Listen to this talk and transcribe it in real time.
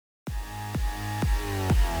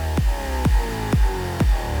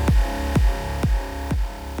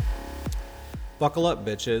Buckle up,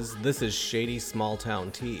 bitches. This is Shady Small Town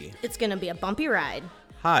Tea. It's gonna be a bumpy ride.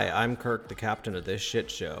 Hi, I'm Kirk, the captain of this shit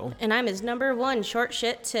show. And I'm his number one short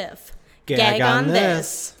shit tiff. Gag on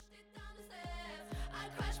this.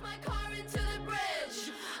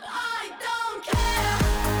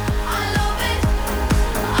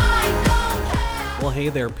 Well, hey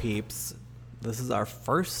there, peeps. This is our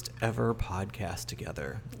first ever podcast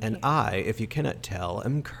together. And I, if you cannot tell,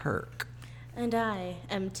 am Kirk. And I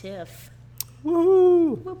am Tiff.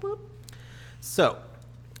 Woo! Whoop whoop. So,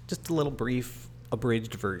 just a little brief,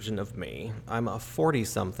 abridged version of me. I'm a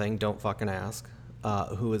 40-something, don't fucking ask,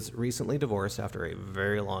 who was recently divorced after a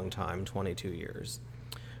very long time, 22 years.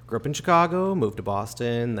 Grew up in Chicago, moved to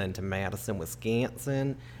Boston, then to Madison,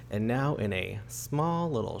 Wisconsin, and now in a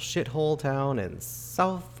small little shithole town in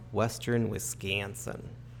southwestern Wisconsin.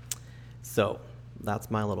 So,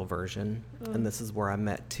 that's my little version, and this is where I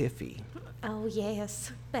met Tiffy. Oh,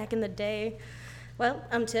 yes. Back in the day. Well,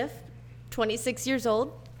 I'm Tiff, 26 years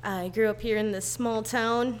old. I grew up here in this small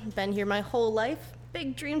town, been here my whole life.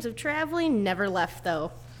 Big dreams of traveling, never left,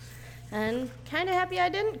 though. And kind of happy I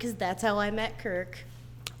didn't, because that's how I met Kirk.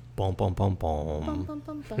 Boom, boom, boom, boom. Bum, bum,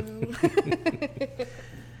 bum, bum.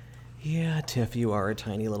 Yeah, Tiff, you are a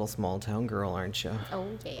tiny little small town girl, aren't you? Oh,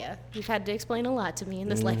 yeah. You've had to explain a lot to me in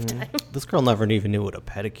this lifetime. This girl never even knew what a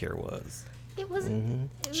pedicure was. It was...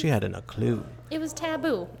 She hadn't a clue. It was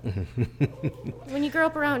taboo. When you grow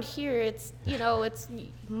up around here, it's, it's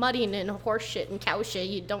mudding and horse shit and cow shit.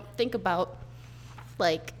 You don't think about,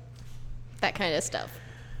 like, that kind of stuff.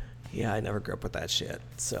 Yeah, I never grew up with that shit.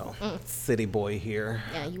 So, city boy here.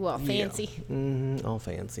 Yeah, you all fancy. Yeah. All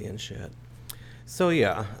fancy and shit. So,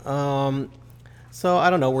 yeah. So, I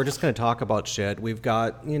don't know. We're just going to talk about shit. We've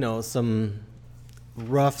got, some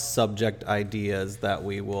rough subject ideas that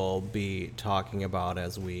we will be talking about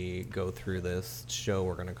as we go through this show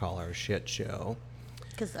we're going to call our shit show.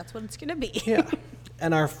 Because that's what it's going to be. Yeah.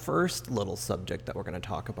 And our first little subject that we're going to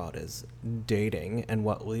talk about is dating and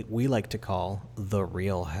what we like to call the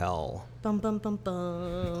real hell. Bum, bum, bum,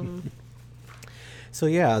 bum. So,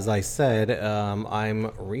 yeah, as I said,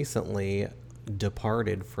 I'm recently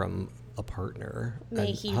departed from a partner, May a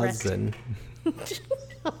he husband.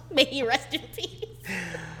 May he rest in peace.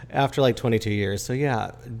 After like 22 years. So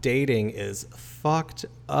yeah, dating is fucked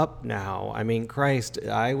up now. I mean, Christ,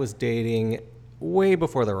 I was dating way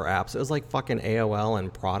before there were apps. It was like fucking AOL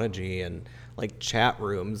and Prodigy and like chat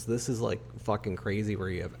rooms. This is like fucking crazy where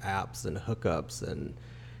you have apps and hookups and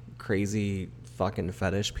crazy fucking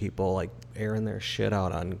fetish people like airing their shit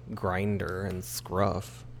out on Grindr and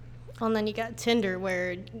Scruff. Well, and then you got Tinder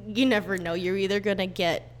where you never know. You're either going to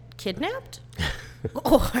get kidnapped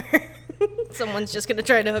or someone's just going to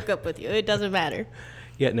try to hook up with you. It doesn't matter.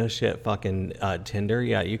 Yeah, no shit. Fucking Tinder.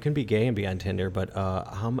 Yeah, you can be gay and be on Tinder, but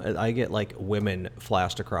I get like women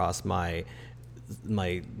flashed across my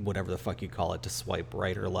whatever the fuck you call it to swipe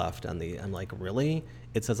right or left on the. I'm like, really?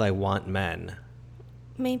 It says I want men.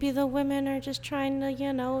 Maybe the women are just trying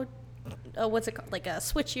to, what's it called? Like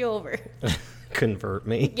switch you over. Convert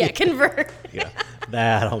me. Yeah, convert. Yeah,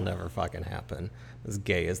 that'll never fucking happen. As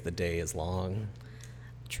gay as the day is long.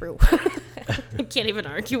 True. I can't even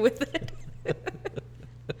argue with it.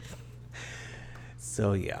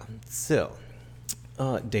 So, yeah. So,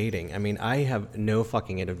 dating. I mean, I have no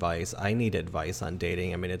fucking advice. I need advice on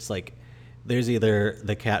dating. I mean, it's like, there's either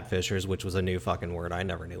the catfishers, which was a new fucking word. I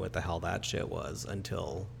never knew what the hell that shit was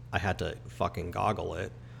until I had to fucking goggle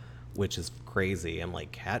it, which is crazy. I'm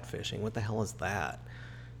like, catfishing? What the hell is that?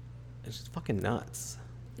 It's just fucking nuts.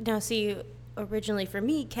 Now, see, originally for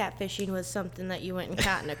me, catfishing was something that you went and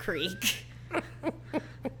caught in a creek.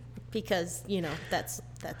 Because, that's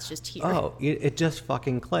just here. Oh, it just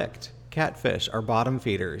fucking clicked. Catfish are bottom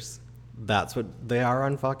feeders. That's what they are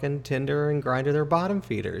on fucking Tinder and Grindr. They're bottom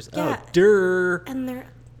feeders. Yeah. Oh, durr. And they're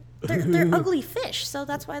ugly fish, so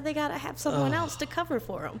that's why they gotta have someone else to cover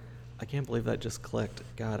for them. I can't believe that just clicked.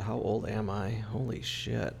 God, how old am I? Holy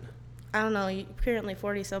shit. I don't know. You're apparently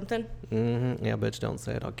 40-something. Mm-hmm. Yeah, bitch, don't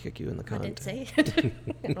say it. I'll kick you in the cunt. I didn't say it.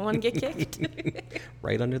 I don't want to get kicked.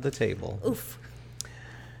 Right under the table. Oof.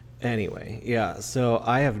 Anyway, yeah, so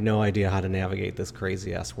I have no idea how to navigate this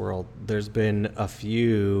crazy-ass world. There's been a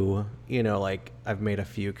few, like I've made a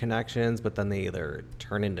few connections, but then they either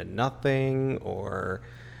turn into nothing or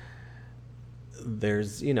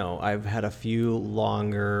there's, I've had a few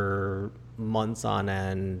longer months on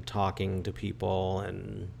end talking to people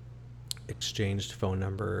and exchanged phone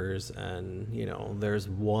numbers. And, there's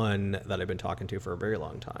one that I've been talking to for a very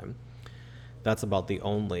long time. That's about the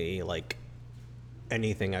only,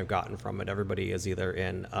 anything I've gotten from it. Everybody is either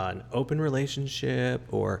in an open relationship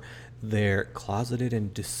or they're closeted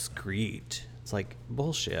and discreet. It's like,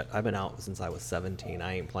 bullshit. I've been out since I was 17.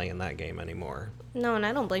 I ain't playing that game anymore. No, and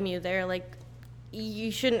I don't blame you there. Like, you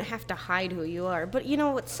shouldn't have to hide who you are. But, you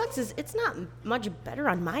know, what sucks is it's not much better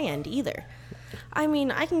on my end either. I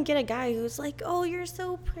mean, I can get a guy who's like, oh, you're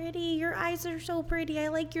so pretty. Your eyes are so pretty. I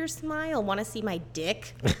like your smile. Want to see my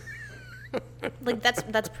dick? Like,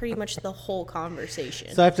 that's pretty much the whole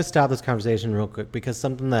conversation. So I have to stop this conversation real quick because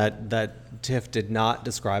something that Tiff did not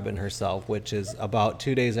describe in herself, which is about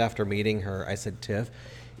 2 days after meeting her, I said, Tiff,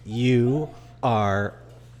 you are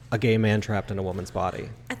a gay man trapped in a woman's body.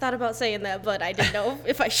 I thought about saying that, but I didn't know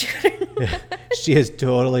if I should. She is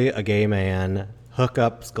totally a gay man,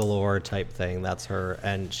 hookups galore type thing. That's her,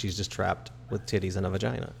 and she's just trapped with titties and a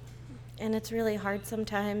vagina. And it's really hard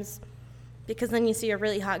sometimes because then you see a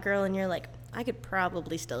really hot girl and you're like, I could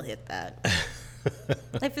probably still hit that.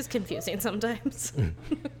 Life is confusing sometimes.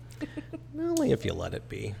 Only if you let it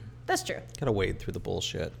be. That's true. Gotta wade through the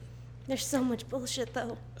bullshit. There's so much bullshit,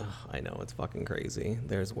 though. Ugh, I know, it's fucking crazy.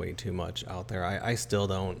 There's way too much out there. I still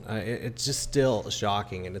don't. It's just still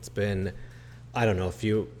shocking, and it's been, I don't know, a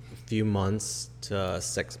few months to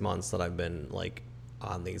 6 months that I've been, like,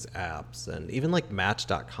 on these apps. And even, like,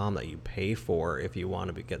 Match.com that you pay for if you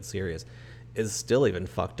want to get serious is still even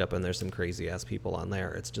fucked up, and there's some crazy-ass people on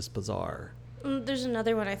there. It's just bizarre. There's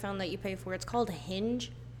another one I found that you pay for. It's called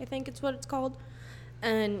Hinge, I think it's what it's called.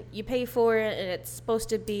 And you pay for it, and it's supposed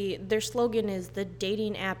to be, their slogan is the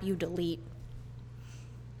dating app you delete.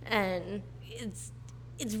 And it's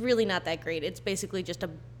really not that great. It's basically just a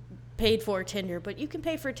paid for Tinder, but you can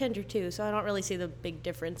pay for Tinder too, so I don't really see the big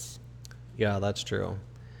difference. Yeah, that's true.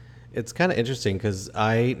 It's kind of interesting because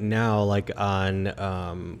I now, like, on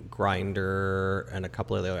Grindr and a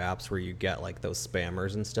couple of the other apps where you get, like, those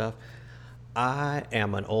spammers and stuff, I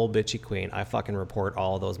am an old bitchy queen. I fucking report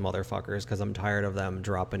all those motherfuckers because I'm tired of them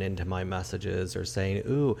dropping into my messages or saying,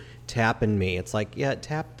 ooh, tapping me. It's like, yeah,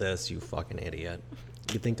 tap this, you fucking idiot.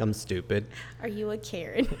 You think I'm stupid? Are you a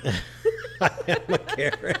Karen? I am a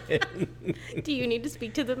Karen. Do you need to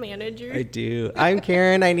speak to the manager? I do. I'm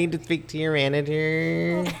Karen. I need to speak to your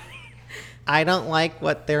manager. I don't like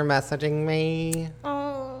what they're messaging me.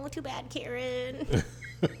 Oh, too bad, Karen.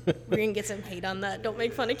 We're going to get some hate on that. Don't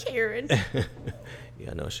make fun of Karen.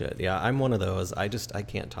 Yeah, no shit. Yeah, I'm one of those. I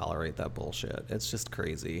can't tolerate that bullshit. It's just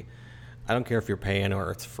crazy. I don't care if you're paying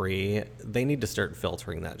or it's free. They need to start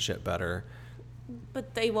filtering that shit better.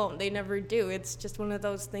 But they won't. They never do. It's just one of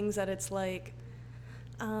those things that it's like,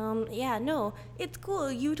 yeah, no, it's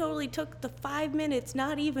cool. You totally took the 5 minutes,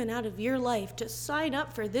 not even out of your life, to sign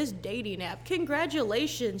up for this dating app.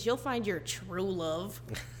 Congratulations. You'll find your true love.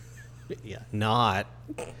 Yeah, not.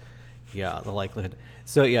 Yeah, the likelihood.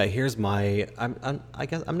 So yeah, here's my. I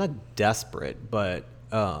guess I'm not desperate, but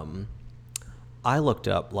I looked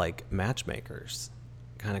up, like, matchmakers,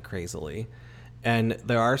 kind of crazily, and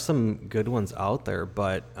there are some good ones out there,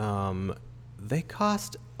 but they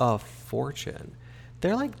cost a fortune.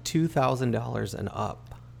 They're like $2,000 and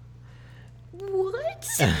up. What?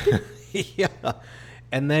 Yeah.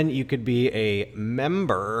 And then you could be a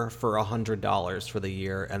member for $100 for the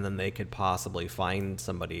year, and then they could possibly find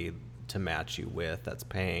somebody to match you with that's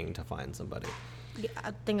paying to find somebody. Yeah,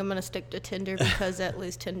 I think I'm going to stick to Tinder because at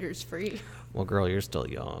least Tinder's free. Well, girl, you're still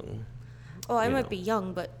young. Oh, I might be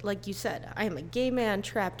young, but like you said, I am a gay man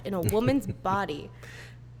trapped in a woman's body.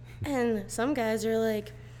 And some guys are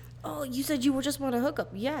like, oh, you said you just want to hook up.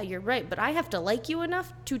 Yeah, you're right, but I have to like you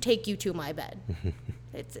enough to take you to my bed.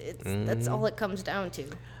 It's That's all it comes down to.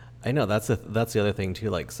 I know that's the other thing too.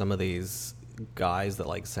 Like, some of these guys that,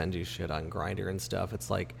 like, send you shit on Grindr and stuff. It's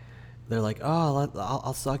like they're like, oh,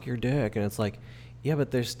 I'll suck your dick, and it's like, yeah,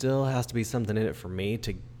 but there still has to be something in it for me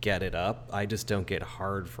to get it up. I just don't get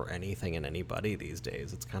hard for anything and anybody these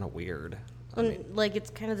days. It's kind of weird. Like, it's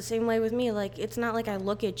kind of the same way with me. Like, it's not like I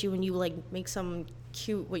look at you and you, like, make some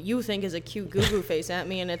cute, what you think is a cute goo-goo face at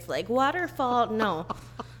me, and it's like, waterfall. No.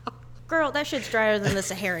 Girl, that shit's drier than the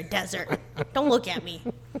Sahara Desert. Don't look at me.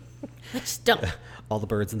 I just don't. All the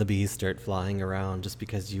birds and the bees start flying around just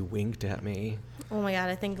because you winked at me. Oh my God,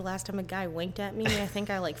 I think the last time a guy winked at me, I think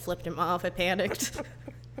I, like, flipped him off. I panicked.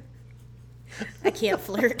 I can't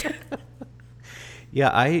flirt. Yeah,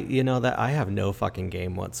 I have no fucking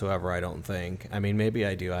game whatsoever, I don't think. I mean, maybe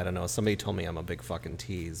I do, I don't know. Somebody told me I'm a big fucking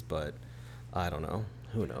tease, but I don't know.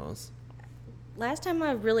 Who knows? Last time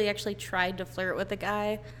I really actually tried to flirt with a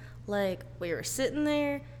guy, like, we were sitting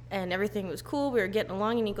there and everything was cool. We were getting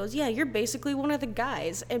along, and he goes, yeah, you're basically one of the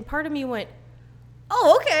guys. And part of me went,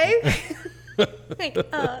 oh, okay. Like,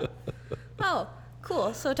 oh,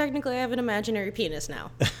 cool. So technically I have an imaginary penis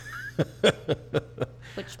now.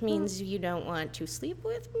 Which means you don't want to sleep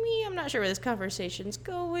with me? I'm not sure where this conversation's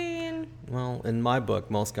going. Well, in my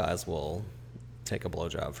book, most guys will take a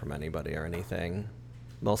blowjob from anybody or anything.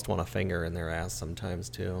 Most want a finger in their ass sometimes,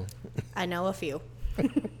 too. I know a few.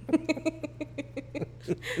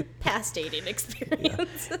 Past dating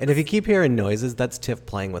experience. And if you keep hearing noises, that's Tiff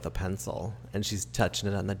playing with a pencil. And she's touching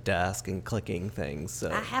it on the desk and clicking things.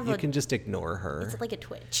 So you can just ignore her. It's like a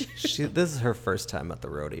twitch. This is her first time at the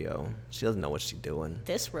rodeo. She doesn't know what she's doing.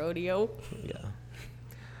 This rodeo. Yeah.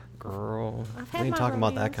 Girl, I've we had ain't my talking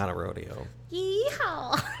about that rodeos. kind of rodeo.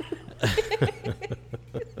 Yeehaw.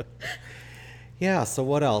 Yeah, so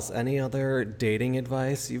what else? Any other dating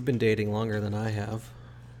advice? You've been dating longer than I have.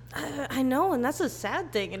 I know, and that's a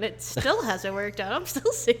sad thing, and it still hasn't worked out. I'm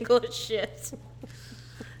still single as shit.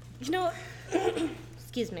 You know,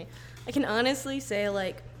 excuse me. I can honestly say,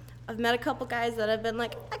 like, I've met a couple guys that I've been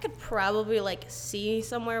like, I could probably, like, see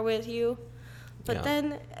somewhere with you. But Yeah.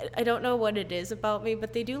 then, I don't know what it is about me,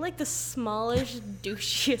 but they do, like, the smallest,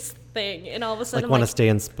 douchiest thing. And all of a sudden, Like, I'm want to like, stay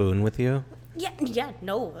and spoon with you? yeah,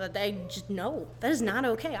 no. I just, no. That is not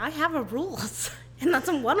okay. I have a rules, and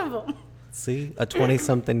that's one of them. See? A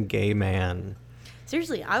 20-something gay man.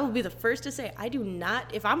 Seriously, I will be the first to say I do not,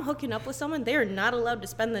 if I'm hooking up with someone, they are not allowed to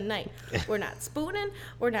spend the night. We're not spooning.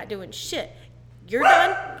 We're not doing shit. You're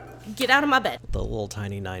done. Get out of my bed. The little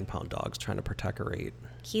tiny 9-pound dog's trying to protect her 8.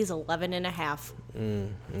 He's 11 and a half.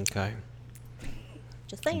 Okay.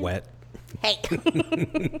 Just saying. Wet. Hey.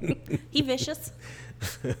 He vicious.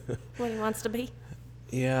 What he wants to be.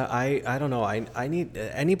 Yeah, I don't know. I need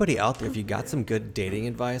anybody out there, if you got some good dating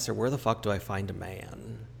advice, or where the fuck do I find a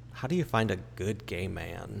man? How do you find a good gay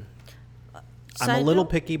man? I'm a Side little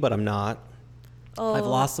note? picky, but I'm not. Oh, I've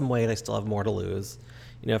lost some weight. I still have more to lose.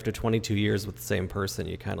 You know, after 22 years with the same person,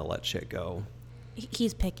 you kind of let shit go.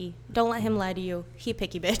 He's picky. Don't let him lie to you. He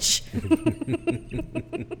picky bitch.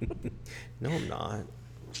 No, I'm not.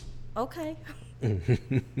 Okay.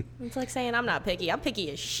 It's like saying I'm not picky. I'm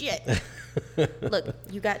picky as shit. Look,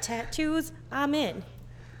 you got tattoos, I'm in.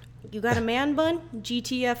 You got a man bun,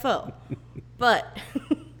 GTFO. But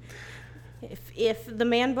if the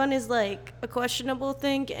man bun is like a questionable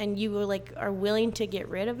thing and you are willing to get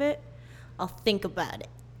rid of it, I'll think about it.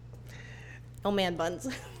 No man buns.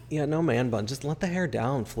 Yeah, no man bun. Just let the hair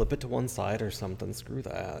down. Flip it to one side or something. Screw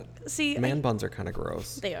that. See, Man buns are kind of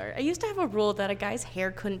gross. they are. I used to have a rule that a guy's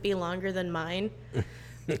hair couldn't be longer than mine.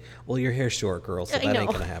 Well, your hair's short, girl, so I that ain't know.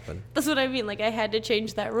 going to happen. That's what I mean. Like, I had to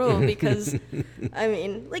change that rule because, I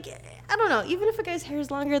mean, like, I don't know. Even if a guy's hair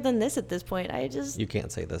is longer than this at this point, You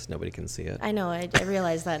can't say this. Nobody can see it. I know. I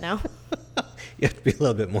realize that now. You have to be a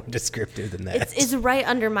little bit more descriptive than that. It's right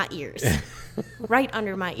under my ears. Right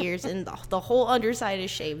under my ears, and the whole underside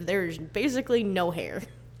is shaved. There's basically no hair.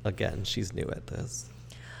 Again, she's new at this.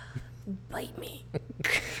 Bite me.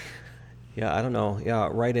 Yeah, I don't know. Yeah,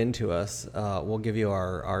 write into us. We'll give you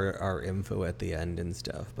our info at the end and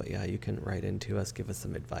stuff. But yeah, you can write into us, give us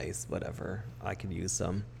some advice, whatever. I could use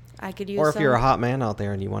some. I could use Or if you're a some. hot man out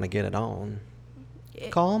there and you want to get it on,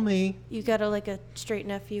 call me. You got a straight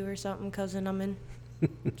nephew or something, cousin I'm in.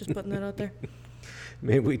 Just putting that out there.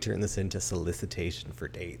 Maybe we turn this into solicitation for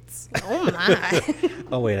dates. Oh, my.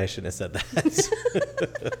 Oh, wait, I shouldn't have said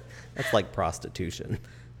that. That's like prostitution.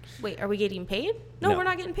 Wait, are we getting paid? No, we're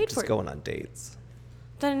not getting paid for Just it. going on dates.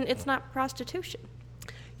 Then it's not prostitution.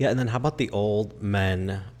 Yeah, and then how about the old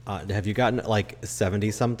men? Have you gotten like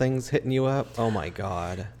 70-somethings hitting you up? Oh my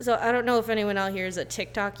God. So I don't know if anyone out here is a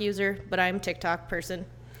TikTok user, but I'm a TikTok person.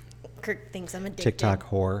 Kirk thinks I'm addicted. TikTok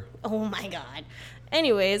whore. Oh my God.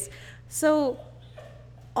 Anyways, so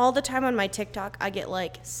all the time on my TikTok, I get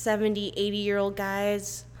like 70, 80-year-old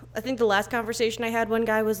guys. I think the last conversation I had, one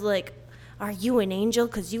guy was like, "Are you an angel?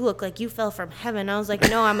 Because you look like you fell from heaven." I was like,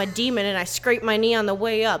 "No, I'm a demon, and I scraped my knee on the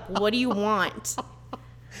way up. What do you want?"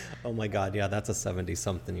 Oh my God, yeah, that's a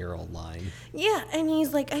 70-something-year-old line. Yeah, and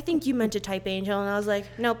he's like, "I think you meant to type angel." And I was like,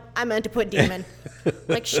 "Nope, I meant to put demon."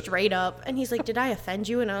 Like, straight up. And he's like, "Did I offend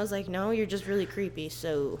you?" And I was like, "No, you're just really creepy,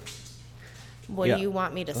 so what Yeah. do you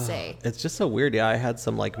want me to say?" It's just so weird. Yeah, I had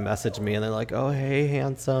some like message me and they're like, "Oh, hey,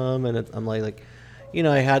 handsome," and I'm like, you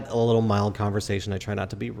know, I had a little mild conversation. I try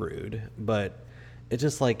not to be rude, but it's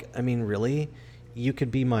just like, I mean, really, you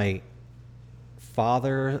could be my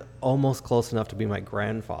father, almost close enough to be my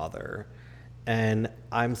grandfather, and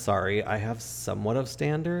I'm sorry, I have somewhat of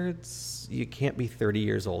standards. You can't be 30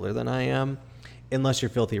 years older than I am, unless you're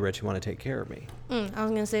filthy rich and want to take care of me. I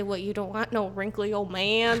was gonna say, what, you don't want no wrinkly old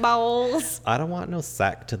man balls? I don't want no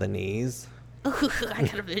sack to the knees, I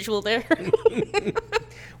got a visual there.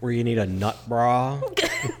 where you need a nut bra.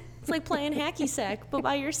 It's like playing hacky sack, but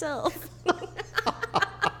by yourself.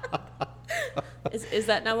 Is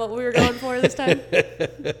that not what we were going for this time?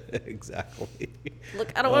 Exactly.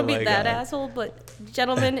 Look, I don't Oh want to my be that God. asshole, but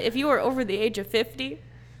gentlemen, if you are over the age of 50,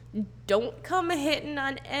 don't come hitting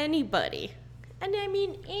on anybody. And I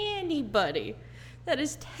mean anybody that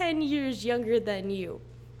is 10 years younger than you.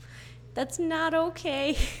 That's not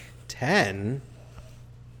okay. 10?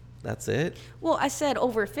 That's it? Well, I said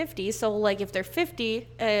over 50, so like if they're 50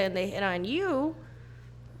 and they hit on you,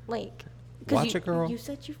 like 'cause Watch you, it, girl. You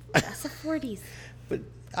said that's the 40s. But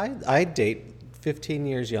I date 15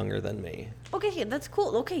 years younger than me. Okay, that's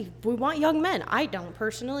cool. Okay, we want young men. I don't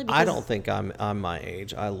personally. I Because don't think I'm my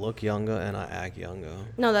age. I look younger and I act younger.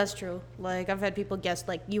 No, that's true. Like I've had people guess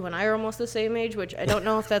like you and I are almost the same age, which I don't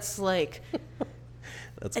know if that's like.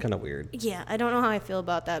 That's kind of weird. Yeah, I don't know how I feel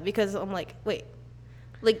about that because I'm like, wait,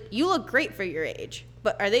 like you look great for your age,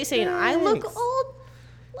 but are they saying I look Thanks. old?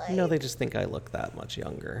 Like, No, they just think I look that much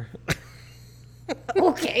younger.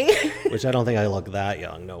 okay. Which I don't think I look that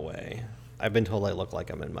young. No way. I've been told I look like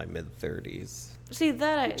I'm in my mid-30s. See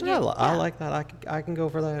that I Yeah, I yeah. like that. I can go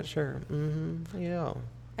for that, sure. Mm-hmm. Yeah.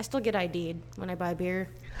 I still get ID'd when I buy beer.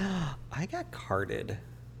 I got carded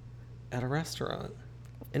at a restaurant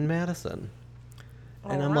in Madison.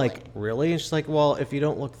 And Oh, I'm like, really? really? And she's like, well, if you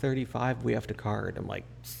don't look 35, we have to card. I'm like,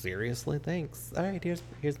 seriously? Thanks. All right, here's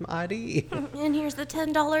my ID. And here's the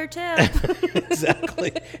 $10 tip.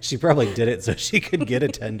 Exactly. She probably did it so she could get a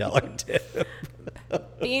 $10 tip.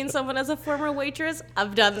 Being someone as a former waitress,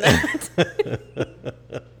 I've done that.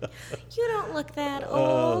 You don't look that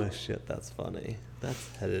old. Oh, shit, that's funny.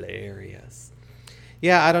 That's hilarious.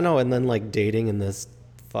 Yeah, I don't know. And then, like, dating in this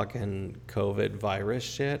fucking COVID virus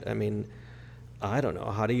shit. I mean, I don't know.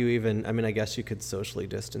 How do you even... I mean, I guess you could socially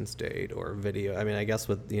distance date or video. I mean, I guess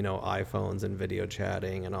with, iPhones and video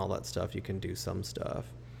chatting and all that stuff, you can do some stuff.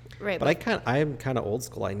 Right, But I'm kind of old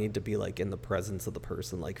school. I need to be, like, in the presence of the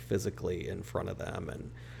person, like, physically in front of them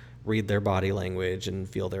and read their body language and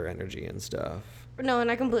feel their energy and stuff. No,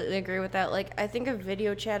 and I completely agree with that. Like, I think I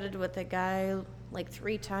video chatted with a guy like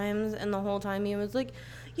 3 times, and the whole time he was like,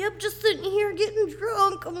 yep, just sitting here getting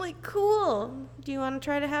drunk. I'm like, cool. Do you want to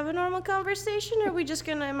try to have a normal conversation, or are we just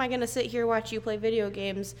am I gonna sit here, watch you play video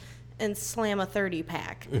games, and slam a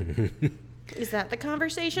 30-pack? Is that the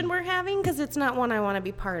conversation we're having? Because it's not one I want to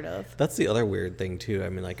be part of. That's the other weird thing, too. I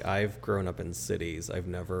mean, like, I've grown up in cities. I've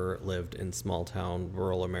never lived in small town,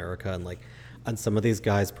 rural America. And, like, on some of these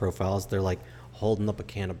guys' profiles, they're, like, holding up a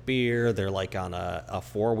can of beer. They're, like, on a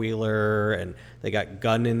four-wheeler. And they got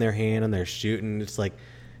gun in their hand and they're shooting. It's like,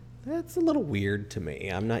 that's a little weird to me.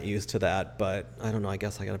 I'm not used to that. But, I don't know. I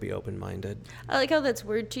guess I got to be open-minded. I like how that's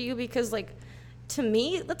weird to you because, like, to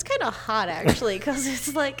me, that's kind of hot, actually, because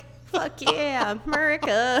it's like, fuck yeah,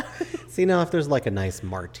 America. See, now, if there's, like, a nice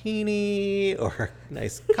martini or a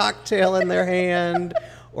nice cocktail in their hand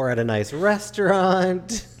or at a nice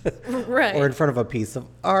restaurant Right. or in front of a piece of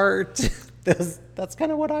art, that's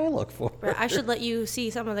kind of what I look for. I should let you see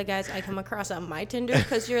some of the guys I come across on my Tinder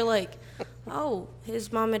because you're like, oh,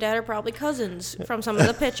 his mom and dad are probably cousins from some of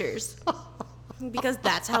the pictures. Because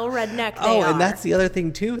that's how redneck they are. Oh, and that's the other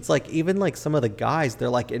thing, too. It's like, even, like, some of the guys, they're,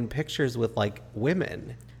 like, in pictures with, like,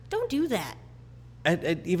 women. Don't do that.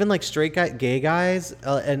 And even, like, straight gay guys,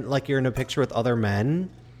 and, like, you're in a picture with other men.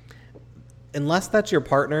 Unless that's your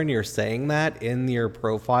partner and you're saying that in your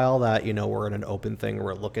profile that, we're in an open thing or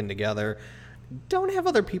we're looking together, don't have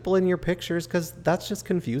other people in your pictures because that's just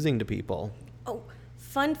confusing to people. Oh,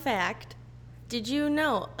 fun fact. Did you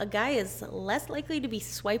know a guy is less likely to be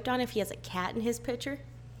swiped on if he has a cat in his picture?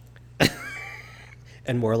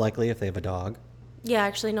 And more likely if they have a dog. Yeah,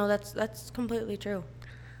 actually, no, that's completely true.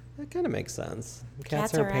 That kind of makes sense.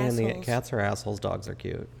 Cats are assholes. Cats are assholes. Dogs are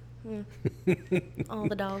cute. All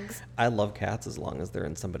the dogs. I love cats as long as they're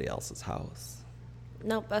in somebody else's house.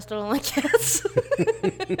 Nope, I still don't like cats.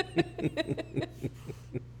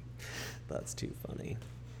 That's too funny.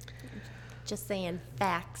 Just saying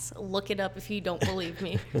facts. Look it up if you don't believe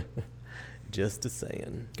me. Just a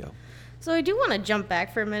saying. Go. So I do want to jump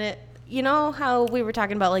back for a minute. You know how we were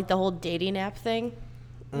talking about like the whole dating app thing?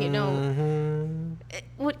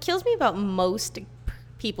 What kills me about most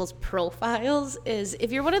people's profiles is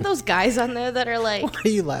if you're one of those guys on there that are like, Why are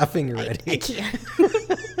you laughing I already? can't.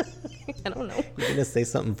 I don't know. You're going to say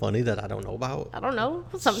something funny that I don't know about? I don't know.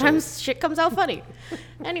 Sometimes shit comes out funny.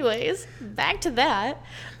 Anyways, back to that.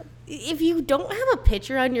 If you don't have a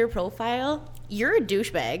picture on your profile, you're a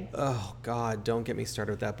douchebag. Oh, God, don't get me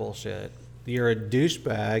started with that bullshit. You're a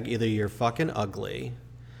douchebag. Either you're fucking ugly,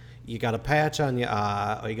 you got a patch on your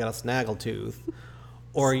eye, or you got a snaggletooth,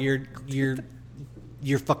 or you're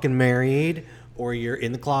fucking married, or you're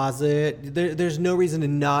in the closet. There's no reason to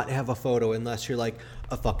not have a photo unless you're like,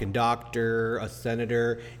 a fucking doctor, a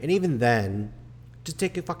senator, and even then, just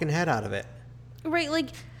take your fucking head out of it. Right, like,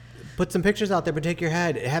 Put some pictures out there, but take your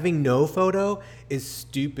head. Having no photo is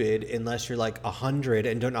stupid unless you're like 100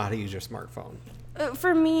 and don't know how to use your smartphone.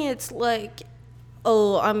 for me, it's like,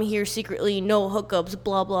 oh, I'm here secretly, no hookups,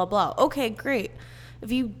 blah, blah, blah. Okay, great.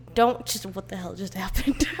 If you don't, just what the hell just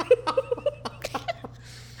happened?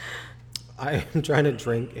 I am trying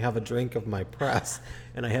to have a drink of my press,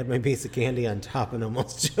 and I had my piece of candy on top and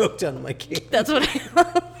almost choked on my candy. That's what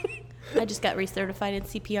I just got recertified in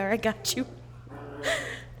CPR. I got you.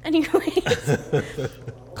 Anyways.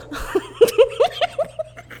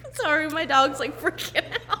 Sorry, my dog's like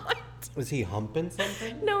freaking out. Was he humping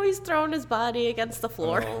something? No, he's throwing his body against the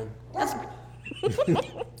floor. Oh. That's,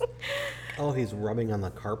 Oh, he's rubbing on the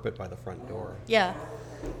carpet by the front door. yeah.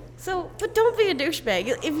 So, but don't be a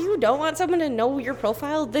douchebag. If you don't want someone to know your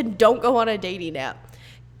profile, then don't go on a dating app.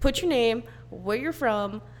 Put your name, where you're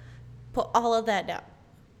from, put all of that down.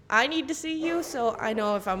 I need to see you, so I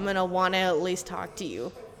know if I'm going to want to at least talk to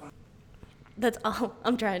you. That's all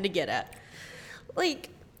I'm trying to get at. Like,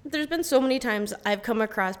 there's been so many times I've come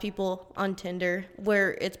across people on Tinder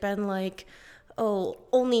where it's been like, oh,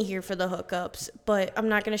 only here for the hookups, but I'm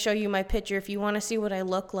not going to show you my picture. If you want to see what I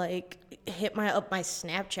look like, hit my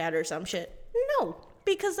Snapchat or some shit. No,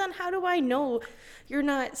 because then how do I know you're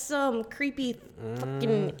not some creepy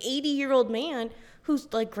fucking 80-year-old man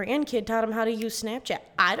whose like grandkid taught him how to use Snapchat?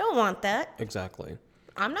 I don't want that. Exactly.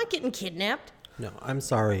 I'm not getting kidnapped. No, I'm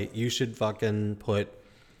sorry. You should fucking put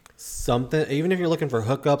something, even if you're looking for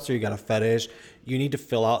hookups or you got a fetish, you need to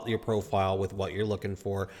fill out your profile with what you're looking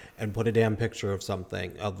for and put a damn picture of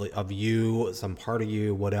something, of you, some part of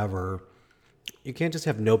you, whatever. You can't just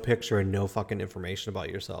have no picture and no fucking information about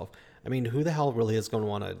yourself. I mean, who the hell really is going to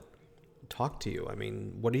want to talk to you? I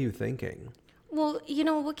mean, what are you thinking? Well, you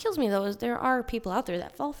know, what kills me, though, is there are people out there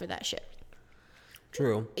that fall for that shit.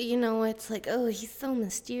 True. You know, it's like, oh, he's so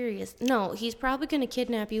mysterious. No, he's probably going to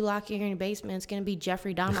kidnap you, lock you in your basement. It's going to be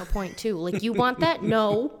Jeffrey Dahmer point two. Like, you want that?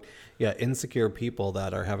 No. Yeah, insecure people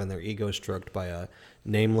that are having their ego stroked by a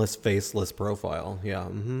nameless, faceless profile. Yeah,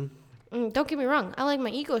 Don't get me wrong. I like my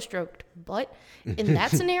ego stroked. But in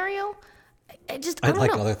that scenario, I I'd don't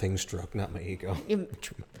like know. other things stroked, not my ego.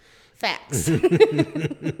 Facts. Like,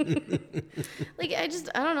 I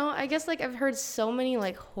don't know. I guess, like, I've heard so many,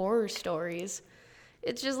 like, horror stories.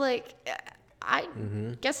 It's just like, I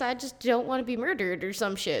guess I just don't want to be murdered or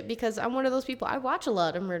some shit because I'm one of those people. I watch a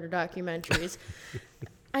lot of murder documentaries.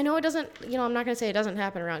 I know it doesn't, you know, I'm not going to say it doesn't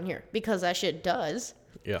happen around here because that shit does.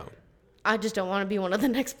 Yeah. I just don't want to be one of the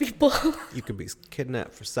next people. You could be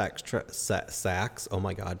kidnapped for sex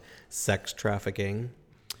trafficking,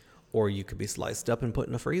 or you could be sliced up and put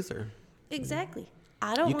in a freezer. Exactly.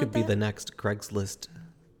 I don't You want could be that. the next Craigslist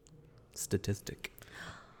statistic.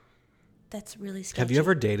 That's really sketchy. Have you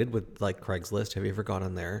ever dated with like Craigslist? Have you ever gone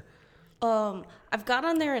on there? I've got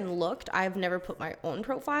on there and looked. I've never put my own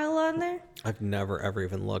profile on there. I've never ever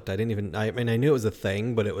even looked. I mean, I knew it was a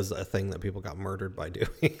thing, but it was a thing that people got murdered by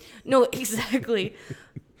doing. No, exactly.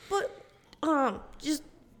 But just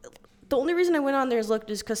the only reason I went on there is looked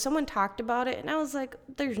is because someone talked about it, and I was like,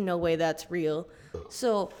 "There's no way that's real."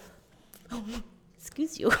 So,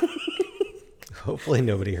 excuse you. Hopefully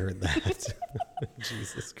nobody heard that.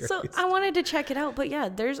 Jesus Christ. So I wanted to check it out, but yeah,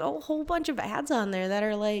 there's a whole bunch of ads on there that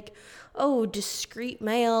are like, "Oh, discreet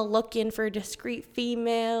male looking for discreet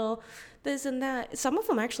female," this and that. Some of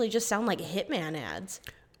them actually just sound like hitman ads.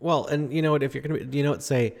 Well, and you know what? If you're gonna,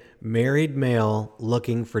 say married male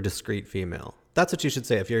looking for discreet female. That's what you should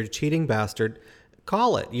say. If you're a cheating bastard,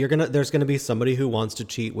 call it. There's gonna be somebody who wants to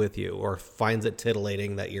cheat with you or finds it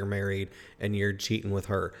titillating that you're married and you're cheating with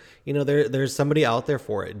her. You know, there's somebody out there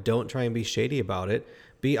for it. Don't try and be shady about it.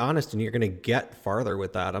 Be honest, and you're gonna get farther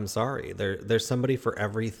with that. I'm sorry. There's somebody for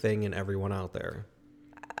everything and everyone out there.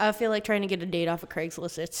 I feel like trying to get a date off of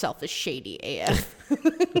Craigslist itself is shady AF.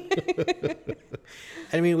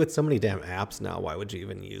 I mean, with so many damn apps now, why would you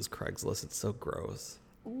even use Craigslist? It's so gross.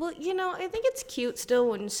 Well, you know, I think it's cute still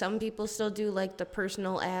when some people still do like the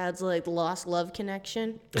personal ads, like lost love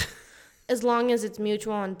connection. As long as it's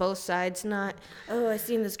mutual on both sides, not, oh, I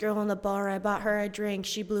seen this girl in the bar, I bought her a drink,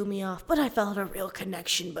 she blew me off, but I felt a real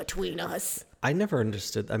connection between us. I never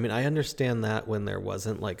understood. I mean, I understand that when there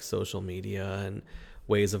wasn't like social media and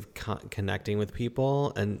ways of connecting with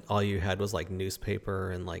people, and all you had was like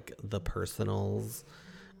newspaper and like the personals.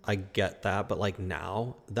 I get that, but like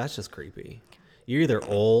now, that's just creepy. You're either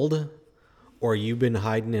old or you've been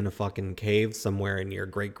hiding in a fucking cave somewhere and your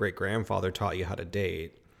great-great-grandfather taught you how to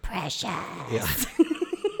date. Precious. Yeah.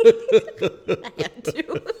 I had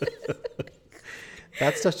to.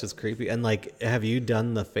 That stuff's just creepy. And like, have you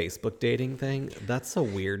done the Facebook dating thing? That's so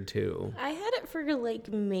weird too. I had it for like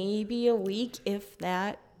maybe a week, if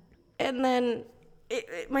that. And then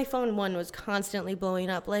my phone was constantly blowing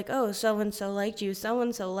up like, oh, so-and-so liked you,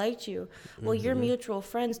 so-and-so liked you. Well, you're mutual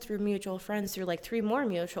friends through like 3 more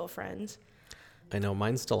mutual friends. I know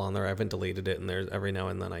mine's still on there. I haven't deleted it. And there's every now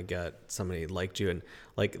and then I get somebody liked you. And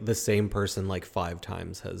like the same person like 5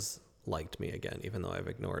 times has liked me again, even though I've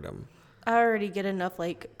ignored them. I already get enough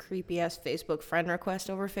like creepy ass Facebook friend request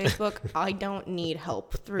over Facebook. I don't need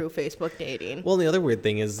help through Facebook dating. Well, the other weird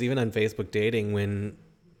thing is even on Facebook dating, when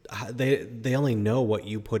they only know what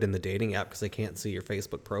you put in the dating app because they can't see your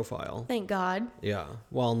Facebook profile. Thank God. Yeah.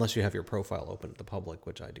 Well, unless you have your profile open to the public,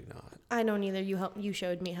 which I do not. I don't either. You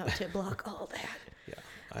showed me how to block all that. Yeah.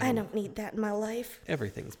 I don't need that in my life.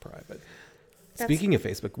 Everything's private. Speaking of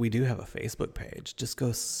Facebook, we do have a Facebook page. Just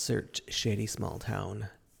go search Shady Small Town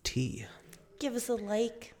T. Give us a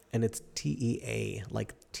like. And it's TEA,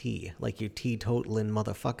 like tea, like you teetotaling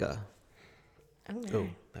motherfucker. Okay. Oh,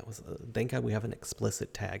 that was. Thank God we have an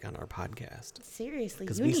explicit tag on our podcast. Seriously,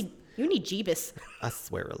 you need Jeebus. I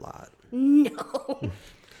swear a lot. No.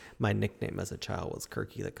 My nickname as a child was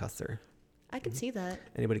Kirky the Cusser. I could see that.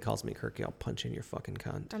 Anybody calls me Kirky, I'll punch in your fucking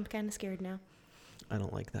cunt. I'm kind of scared now. I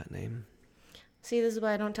don't like that name. See, this is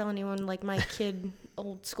why I don't tell anyone like my kid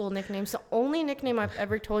old school nicknames. The only nickname I've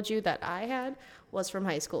ever told you that I had was from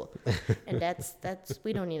high school, and that's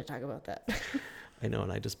we don't need to talk about that. I know,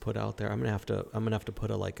 and I just put out there. I'm gonna have to put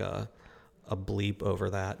a bleep over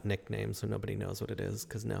that nickname so nobody knows what it is,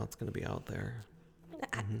 because now it's gonna be out there.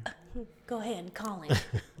 Go ahead, call him,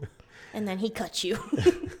 and then he cuts you.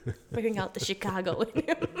 Bring out the Chicago in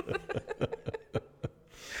him.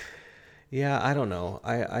 Yeah, I don't know.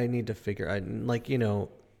 I need to figure.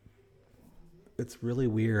 It's really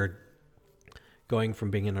weird going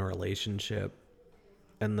from being in a relationship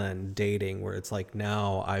and then dating, where it's like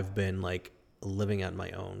now I've been like living on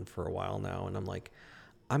my own for a while now, and I'm like,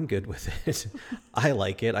 I'm good with it. I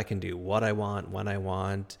like it. I can do what I want when I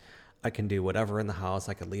want. I can do whatever in the house.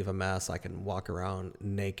 I can leave a mess. I can walk around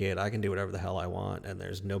naked. I can do whatever the hell I want, and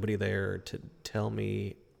there's nobody there to tell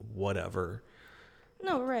me whatever.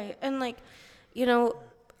 No, right. And like,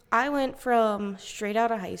 I went from straight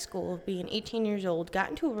out of high school, being 18 years old, got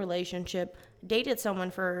into a relationship, dated someone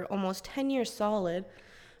for almost 10 years solid,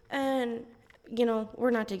 and,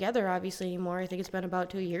 we're not together obviously anymore. I think it's been about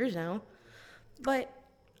 2 years now. But,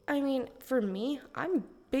 I mean, for me, I'm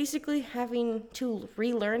basically having to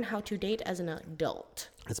relearn how to date as an adult.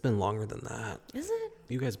 It's been longer than that. Is it?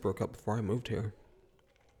 You guys broke up before I moved here.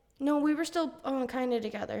 No, we were still kind of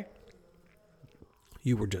together.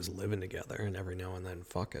 You were just living together and every now and then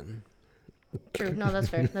fucking. True. No, that's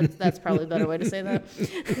fair. That's probably a better way to say that.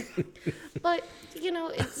 But,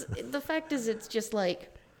 it's the fact is it's just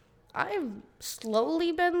like I've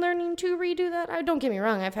slowly been learning to redo that. Don't get me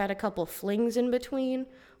wrong. I've had a couple flings in between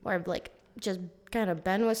where I've like just kind of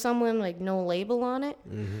been with someone, like no label on it.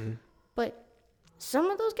 Mm-hmm. But some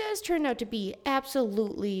of those guys turned out to be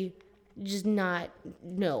absolutely just not,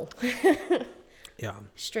 no. Yeah.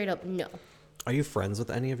 Straight up no. Are you friends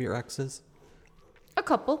with any of your exes? A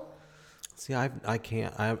couple. See, I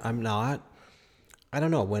can't. I'm not. I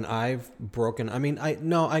don't know. When I've broken,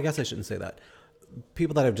 I guess I shouldn't say that.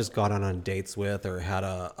 People that I've just gone on dates with or had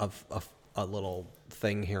a little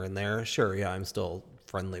thing here and there, sure, yeah, I'm still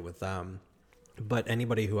friendly with them. But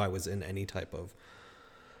anybody who I was in any type of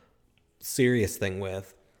serious thing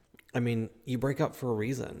with, you break up for a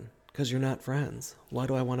reason. Because you're not friends. Why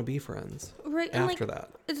do I want to be friends after that?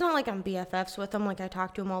 It's not like I'm BFFs with them. Like, I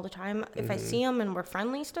talk to them all the time. If I see them and we're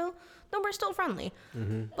friendly still, then we're still friendly.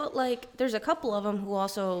 Mm-hmm. But, like, there's a couple of them who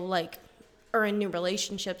also, like, are in new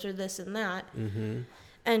relationships or this and that. Mm-hmm.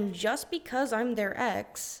 And just because I'm their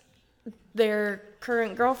ex, their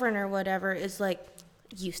current girlfriend or whatever is like,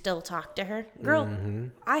 you still talk to her? Girl,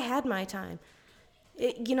 I had my time.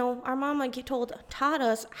 Our mama taught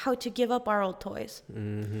us how to give up our old toys.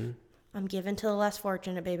 Mm-hmm. I'm giving to the less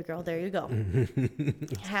fortunate, baby girl. There you go.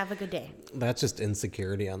 Have a good day. That's just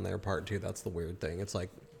insecurity on their part, too. That's the weird thing. It's like,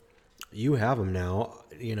 you have them now.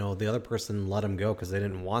 The other person let them go because they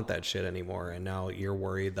didn't want that shit anymore. And now you're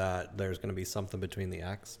worried that there's going to be something between the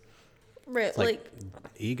ex. Right. It's like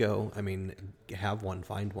ego. Have one,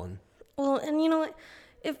 find one. Well, and you know what?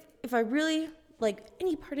 If I really... like,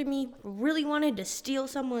 any part of me really wanted to steal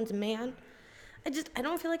someone's man, I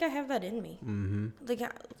don't feel like I have that in me. Mm-hmm.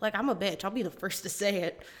 Like, I'm a bitch. I'll be the first to say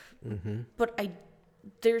it. Mm-hmm. But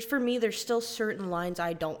there's still certain lines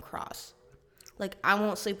I don't cross. Like, I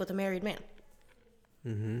won't sleep with a married man.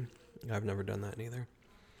 Mm-hmm. I've never done that either.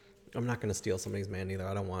 I'm not going to steal somebody's man either.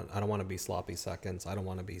 I don't want to be sloppy seconds. I don't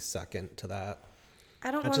want to be second to that.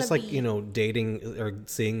 I don't It's want to just be... like, you know, dating or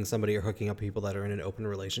seeing somebody or hooking up people that are in an open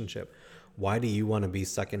relationship. Why do you want to be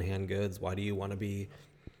secondhand goods? Why do you want to be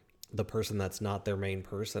the person that's not their main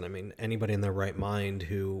person? I mean, anybody in their right mind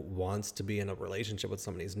who wants to be in a relationship with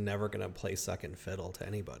somebody is never going to play second fiddle to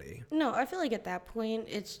anybody. No, I feel like at that point,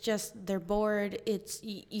 it's just they're bored.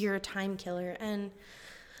 You're a time killer. And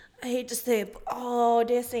I hate to say, oh,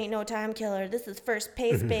 this ain't no time killer. This is first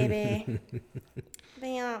pace, baby. But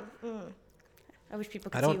yeah, I wish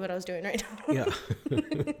people could see what I was doing right now.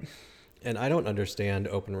 Yeah. And I don't understand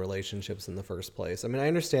open relationships in the first place. I mean, I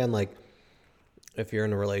understand, like, if you're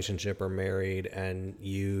in a relationship or married and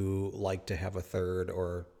you like to have a third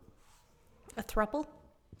or A throuple?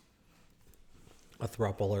 a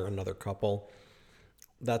throuple or another couple,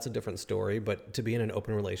 that's a different story. But to be in an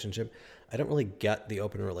open relationship, I don't really get the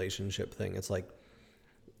open relationship thing. It's like,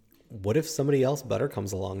 what if somebody else better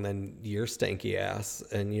comes along than your stanky ass?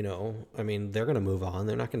 And, you know, I mean, they're going to move on.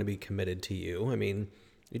 They're not going to be committed to you. I mean,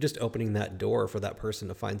 you're just opening that door for that person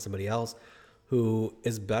to find somebody else who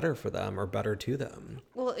is better for them or better to them.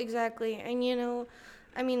 Well, exactly. And, you know,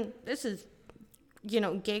 I mean, this is, you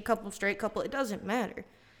know, gay couple, straight couple. It doesn't matter.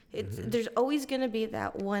 There's always going to be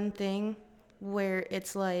that one thing where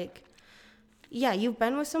it's like, yeah, you've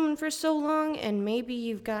been with someone for so long and maybe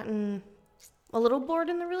you've gotten a little bored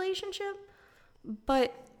in the relationship,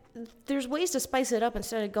 but there's ways to spice it up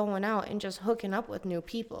instead of going out and just hooking up with new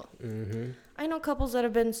people. I know couples that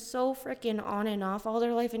have been so freaking on and off all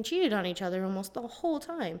their life and cheated on each other almost the whole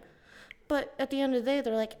time. But at the end of the day,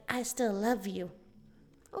 they're like, I still love you.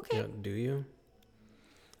 Okay. Yeah, do you?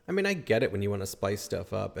 I mean, I get it when you want to spice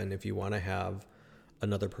stuff up and if you want to have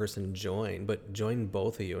another person join, but join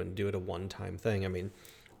both of you and do it a one-time thing. I mean,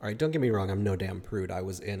 all right, don't get me wrong. I'm no damn prude. I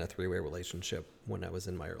was in a three-way relationship when I was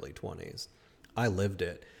in my early 20s. I lived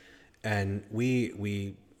it. And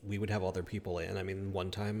we would have other people in. I mean, one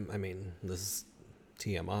time, I mean, this is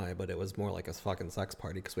TMI, but it was more like a fucking sex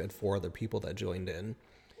party because we had 4 other people that joined in.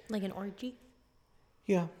 Like an orgy?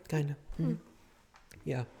 Yeah, kind of.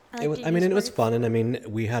 Yeah. I It like was, to I mean, use and it was words. fun. And I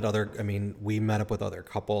mean, we met up with other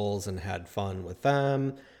couples and had fun with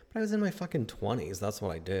them. But I was in my fucking 20s. That's what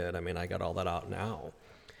I did. I mean, I got all that out now.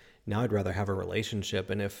 Now I'd rather have a relationship.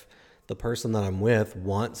 And if the person that I'm with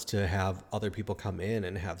wants to have other people come in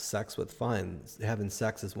and have sex with fun, having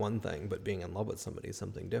sex is one thing, but being in love with somebody is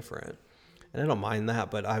something different. And I don't mind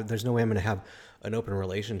that, but there's no way I'm going to have an open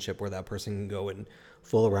relationship where that person can go and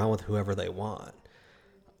fool around with whoever they want.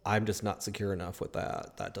 I'm just not secure enough with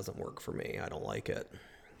that. That doesn't work for me. I don't like it.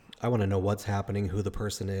 I want to know what's happening, who the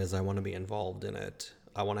person is. I want to be involved in it.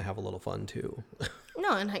 I want to have a little fun too.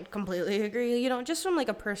 No, and I completely agree. You know, just from like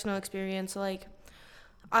a personal experience, like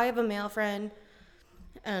I have a male friend,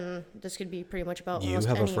 and this could be pretty much about You almost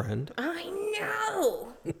have any... a friend? I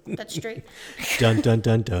know. That's straight. Dun, dun,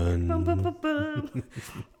 dun, dun. Boom, boom, boom, boom.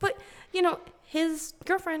 But, you know, his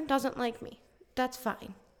girlfriend doesn't like me. That's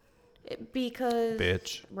fine. Because...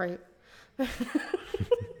 Bitch. Right.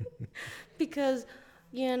 Because,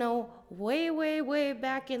 you know, way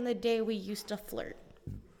back in the day, we used to flirt.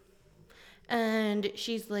 And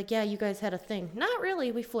she's like, yeah, you guys had a thing. Not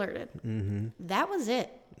really. We flirted. That was it.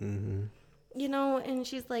 You know, and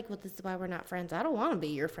she's like, well, this is why we're not friends. I don't want to be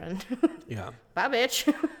your friend. Yeah. Bye,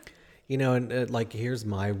 bitch. You know, and like, here's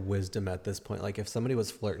my wisdom at this point. Like, if somebody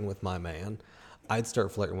was flirting with my man, I'd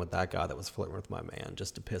start flirting with that guy that was flirting with my man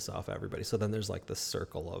just to piss off everybody. So then there's like this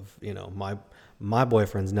circle of, you know, my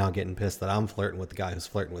boyfriend's now getting pissed that I'm flirting with the guy who's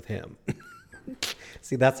flirting with him.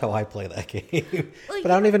 See, that's how I play that game. Well,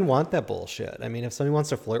 But I don't even want that bullshit. I mean, if somebody wants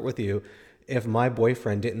to flirt with you, if my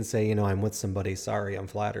boyfriend didn't say, you know, I'm with somebody, sorry, I'm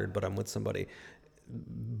flattered, but I'm with somebody,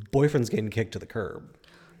 boyfriend's getting kicked to the curb.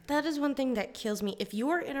 That is one thing that kills me. If you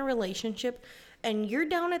are in a relationship and you're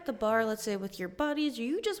down at the bar, let's say with your buddies, or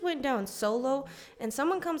you just went down solo and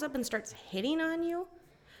someone comes up and starts hitting on you,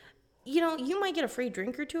 you know, you might get a free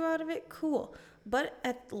drink or two out of it. Cool. But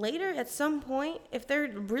later, at some point, if they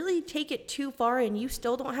really take it too far and you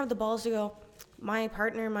still don't have the balls to go, my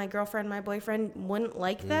partner, my girlfriend, my boyfriend wouldn't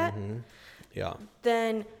like that, Yeah.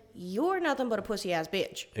 then you're nothing but a pussy-ass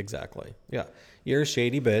bitch. Exactly. Yeah. You're a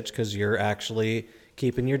shady bitch because you're actually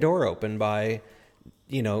keeping your door open by,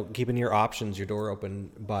 you know, keeping your options, your door open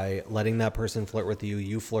by letting that person flirt with you,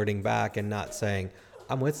 you flirting back and not saying,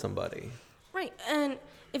 I'm with somebody. Right. And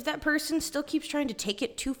if that person still keeps trying to take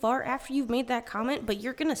it too far after you've made that comment, but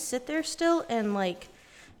you're going to sit there still and, like,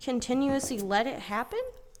 continuously let it happen,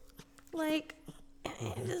 like,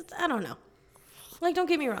 I don't know. Like, don't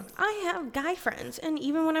get me wrong. I have guy friends, and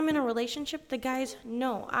even when I'm in a relationship, the guys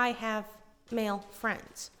know I have male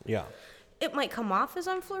friends. Yeah. It might come off as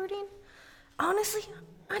I'm flirting. Honestly,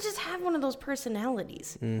 I just have one of those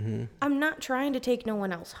personalities. Mm-hmm. I'm not trying to take no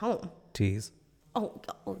one else home. Tease. Oh,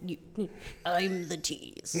 I'm the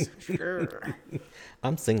tease. Sure.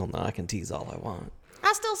 I'm single now. I can tease all I want.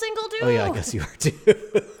 I'm still single too. Oh, yeah, I guess you are too.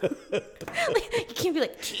 You can't be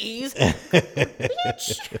like, tease.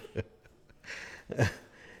 Bitch.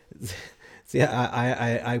 See,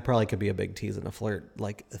 I probably could be a big tease and a flirt,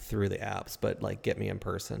 like, through the apps, but, like, get me in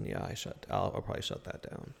person, yeah, I'll probably shut that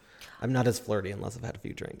down. I'm not as flirty unless I've had a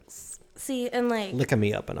few drinks. See, and like... Licking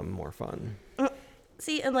me up and I'm more fun.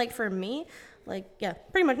 See, and like for me, like, yeah,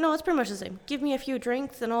 pretty much, no, it's pretty much the same. Give me a few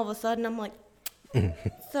drinks and all of a sudden I'm like,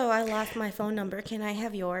 so I lost my phone number. Can I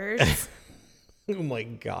have yours? Oh my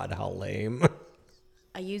God, how lame.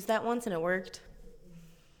 I used that once and it worked.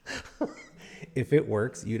 If it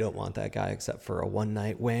works, you don't want that guy except for a one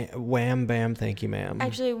night wham bam, thank you, ma'am.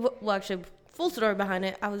 Actually, full story behind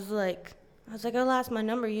it. I was like, I lost my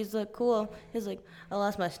number. He's like, cool. He's like, I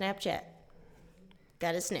lost my Snapchat.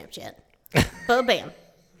 Got his Snapchat. But bam.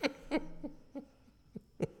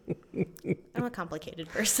 I'm a complicated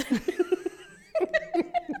person.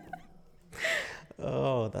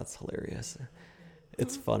 Oh, that's hilarious.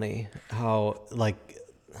 It's funny how, like,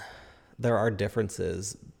 there are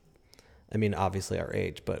differences. I mean, obviously our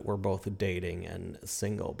age, but we're both dating and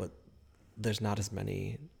single, but there's not as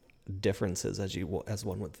many differences as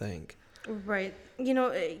one would think. Right.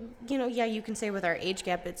 Yeah, you can say with our age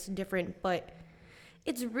gap it's different, but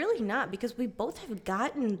it's really not, because we both have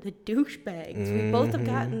gotten the douchebags. Mm-hmm. We both have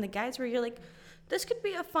gotten the guys where you're like, this could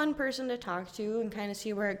be a fun person to talk to and kind of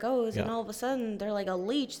see where it goes, yeah. And all of a sudden they're like a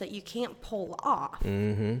leech that you can't pull off.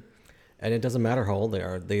 Mm-hmm. And it doesn't matter how old they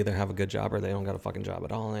are. They either have a good job or they don't got a fucking job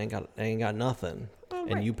at all. They ain't got nothing. Oh,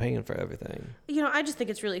 right. And you paying for everything. I just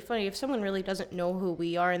think it's really funny. If someone really doesn't know who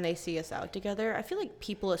we are and they see us out together, I feel like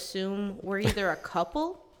people assume we're either a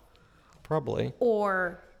couple. Probably.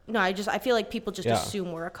 Or, no, I feel like people just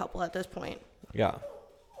assume we're a couple at this point. Yeah.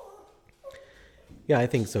 Yeah, I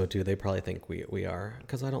think so too. They probably think we are,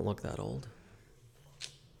 because I don't look that old.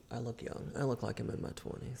 I look young. I look like I'm in my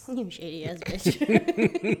 20s. You shady ass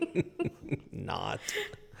bitch. Not.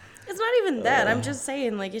 It's not even that. I'm just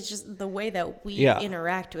saying, like, it's just the way that we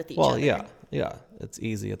interact with each other. Well, yeah. It's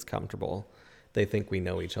easy. It's comfortable. They think we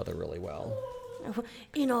know each other really well.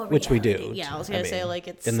 Which we do. Yeah, I was going to say, like,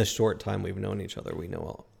 it's... In the short time we've known each other, we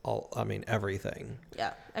know everything.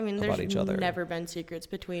 Yeah. There's never been secrets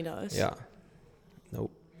between us. Yeah.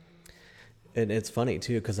 Nope. And it's funny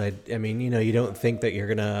too, because you don't think that you're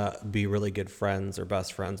gonna be really good friends or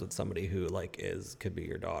best friends with somebody who could be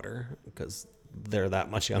your daughter, because they're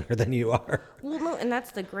that much younger than you are. Well, no, and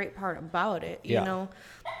that's the great part about it, you know.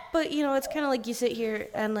 But it's kind of like you sit here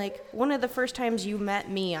and one of the first times you met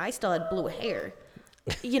me, I still had blue hair.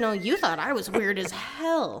 You thought I was weird as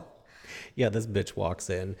hell. Yeah, this bitch walks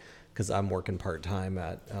in because I'm working part time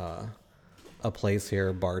at a place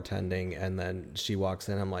here bartending, and then she walks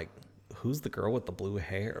in. I'm like, who's the girl with the blue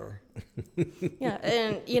hair? Yeah,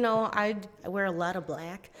 and I wear a lot of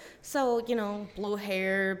black, so blue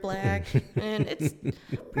hair, black, and it's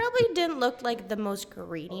probably didn't look like the most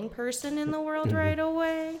greeting person in the world right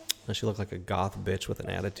away. She looked like a goth bitch with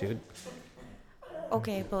an attitude.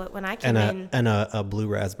 Okay, but when I came in, and a blue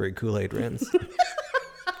raspberry Kool-Aid rinse.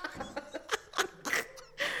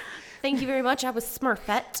 Thank you very much. I was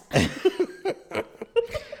Smurfette.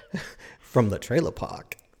 From the trailer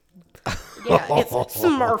park. Yeah, it's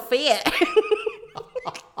Smurfette.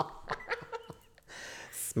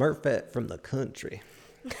 Smurfette from the country.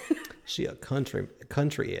 She a country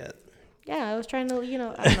it. Yeah, I was trying to,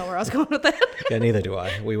 I don't know where I was going with that. Yeah, neither do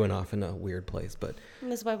I. We went off in a weird place, but...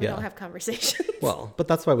 And that's why we don't have conversations. Well, but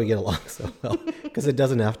that's why we get along so well. Because it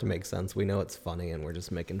doesn't have to make sense. We know it's funny and we're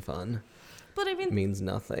just making fun. But it means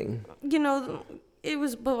nothing.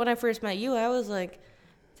 But when I first met you, I was like,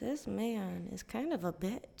 this man is kind of a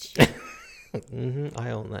bitch. Mm-hmm,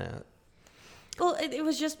 I own that. Well, it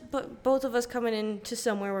was just both of us coming into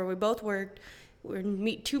somewhere where we both worked. We're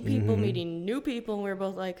meet two people, meeting new people, and we were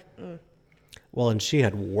both like, Well, and she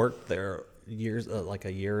had worked there years,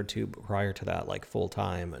 a year or two prior to that, full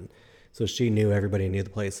time, and so she knew everybody, knew the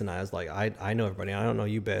place, and I was like, I know everybody. I don't know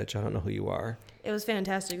you, bitch. I don't know who you are. It was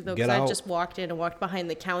fantastic though, because I just walked in and walked behind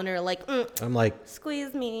the counter, I'm like,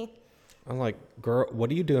 squeeze me. I'm like, girl, what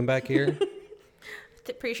are you doing back here?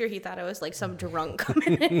 Pretty sure he thought I was some drunk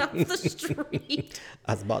coming in off the street.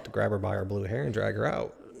 I was about to grab her by her blue hair and drag her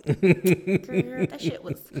out. Girl, that shit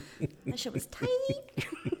was tight.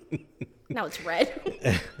 Now it's red.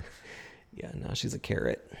 Yeah, now she's a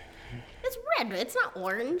carrot. It's red. It's not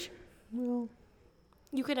orange. Well,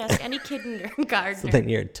 You can ask any kindergartner. So then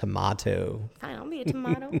you're a tomato. Fine, I'll be a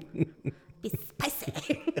tomato. Be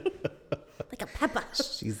spicy. Like a pepper.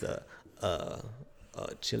 She's a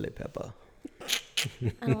chili pepper.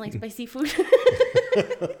 I don't like spicy food.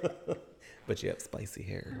 But you have spicy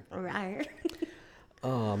hair. Right.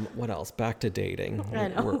 What else? Back to dating. I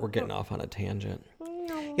know. We're getting off on a tangent.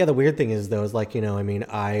 Yeah, the weird thing is, though, is like, I mean,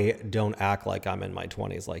 I don't act like I'm in my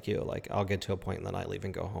 20s like you. Like, I'll get to a point and then I leave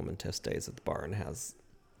and go home, and Tiff stays at the bar and has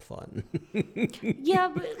fun. Yeah,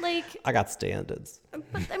 but like, I got standards.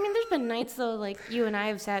 but I mean, there's been nights though, like you and I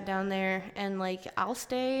have sat down there and like I'll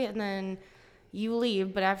stay and then you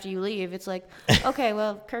leave, but after you leave, it's like, okay,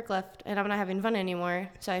 well, Kirk left and I'm not having fun anymore,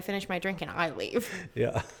 so I finish my drink and I leave.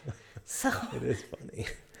 Yeah. So It is funny.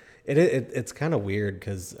 It's kind of weird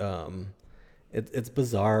because it's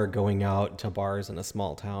bizarre going out to bars in a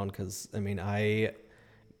small town because, I mean, I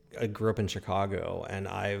grew up in Chicago and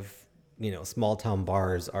small town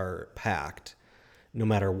bars are packed no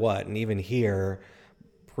matter what. And even here,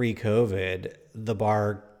 pre-COVID, the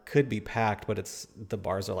bar could be packed, but the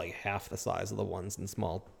bars are like half the size of the ones in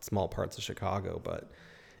small parts of Chicago. But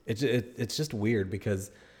it's just weird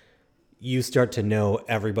because you start to know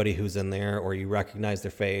everybody who's in there, or you recognize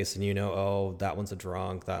their face and oh, that one's a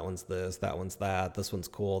drunk, that one's this, that one's that, this one's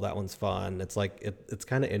cool, that one's fun. It's like it's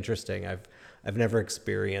kind of interesting. I've never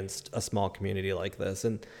experienced a small community like this,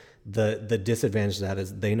 and the disadvantage of that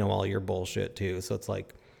is they know all your bullshit too. So it's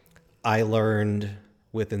like I learned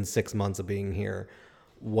within 6 months of being here,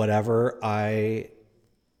 whatever I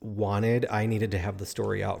wanted, I needed to have the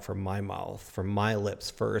story out from my mouth, from my lips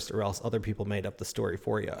first, or else other people made up the story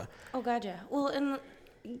for you. Oh, gotcha. Well, and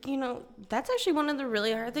that's actually one of the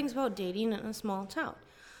really hard things about dating in a small town.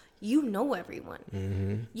 You know everyone.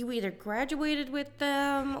 Mm-hmm. You either graduated with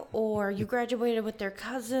them or you graduated with their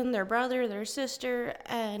cousin, their brother, their sister,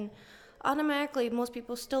 and automatically most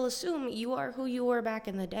people still assume you are who you were back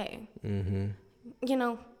in the day.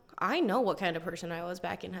 Mm-hmm. I know what kind of person I was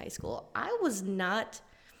back in high school. I was not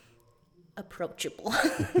approachable.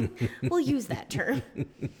 We'll use that term.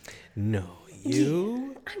 No,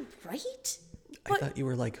 you? I'm right. I thought you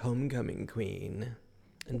were like homecoming queen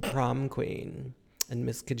and prom queen and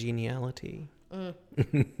Miss Congeniality.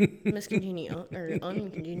 Miss Congenial or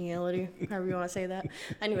uncongeniality, however you want to say that.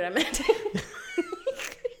 I knew what I meant.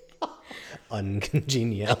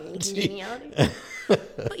 Uncongeniality.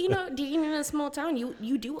 But dating in a small town,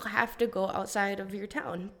 you do have to go outside of your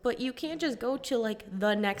town, but you can't just go to like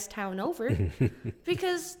the next town over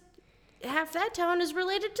because half that town is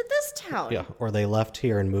related to this town. Yeah, or they left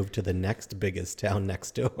here and moved to the next biggest town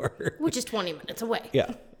next door, which is 20 minutes away.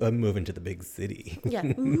 Yeah, I'm moving to the big city. Yeah.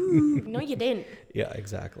 Ooh, no, you didn't. Yeah,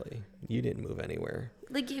 exactly. You didn't move anywhere.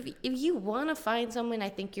 Like if you want to find someone I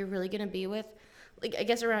think you're really gonna be with, like I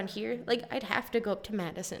guess around here, like I'd have to go up to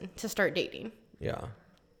Madison to start dating. Yeah.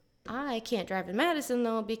 I can't drive in Madison,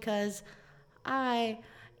 though, because I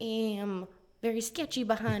am very sketchy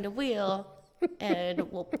behind a wheel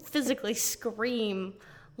and will physically scream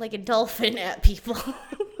like a dolphin at people.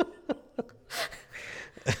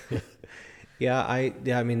 Yeah,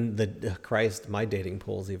 I mean, my dating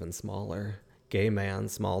pool's even smaller. Gay man,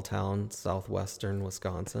 small town, southwestern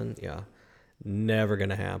Wisconsin. Yeah, never going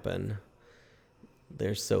to happen.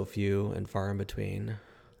 There's so few and far in between.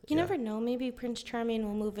 You never know. Maybe Prince Charming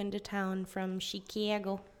will move into town from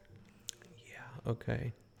Chicago. Yeah,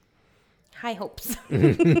 okay. High hopes.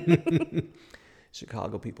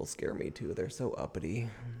 Chicago people scare me, too. They're so uppity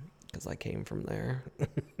because I came from there.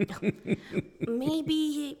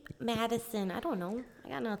 Maybe Madison. I don't know. I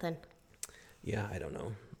got nothing. Yeah, I don't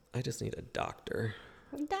know. I just need a doctor.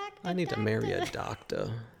 Doctor, I need to marry a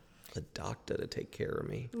doctor. A doctor to take care of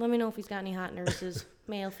me. Let me know if he's got any hot nurses,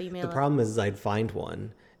 male, female. The problem is I'd find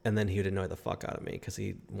one, and then he would annoy the fuck out of me because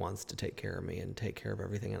he wants to take care of me and take care of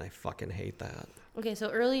everything, and I fucking hate that. Okay, so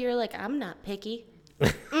earlier you're like, I'm not picky.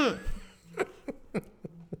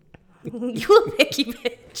 You a picky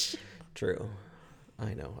bitch. True.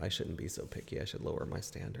 I know. I shouldn't be so picky. I should lower my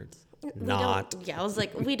standards. I was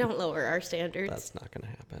like, we don't lower our standards. That's not going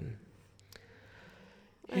to happen.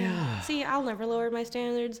 Yeah. See, I'll never lower my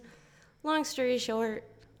standards. Long story short,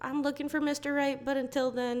 I'm looking for Mr. Right, but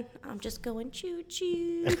until then, I'm just going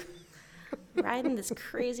choo-choo. Riding this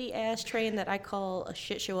crazy ass train that I call a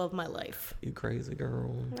shit show of my life. You crazy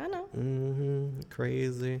girl. I know. Mm-hmm.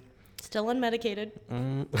 Crazy. Still unmedicated.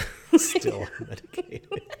 Still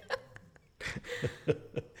unmedicated.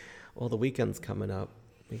 Well, the weekend's coming up.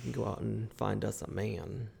 We can go out and find us a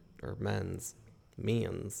man. Or men's.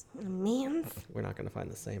 Men's. Men's? We're not going to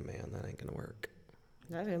find the same man. That ain't going to work.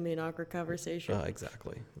 That's going to be an awkward conversation.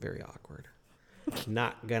 Exactly. Very awkward.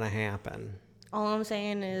 Not going to happen. All I'm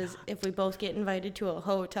saying is if we both get invited to a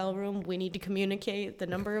hotel room, we need to communicate the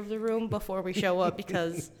number of the room before we show up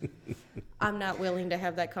because I'm not willing to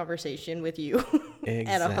have that conversation with you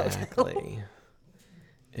at a hotel.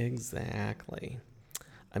 Exactly.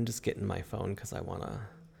 I'm just getting my phone because I want to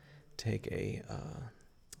take a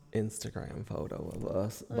Instagram photo of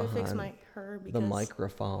us behind the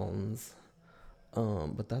microphones.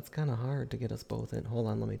 But that's kind of hard to get us both in. Hold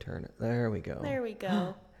on, let me turn it. There we go. There we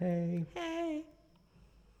go. Hey. Hey.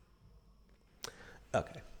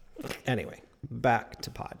 Okay. Anyway, back to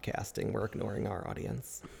podcasting. We're ignoring our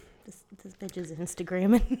audience. This bitch is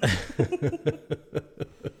Instagramming.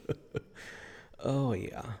 Oh,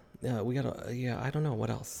 yeah. Yeah, we gotta, I don't know. What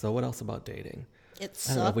else? So what else about dating? It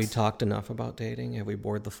sucks. I don't know, have we talked enough about dating? Have we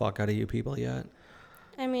bored the fuck out of you people yet?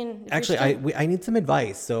 I mean, actually, I need some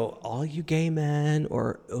advice. So all you gay men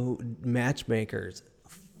or matchmakers,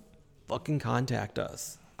 fucking contact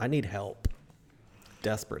us. I need help.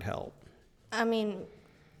 Desperate help. I mean,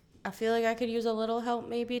 I feel like I could use a little help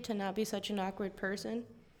maybe to not be such an awkward person.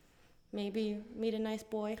 Maybe meet a nice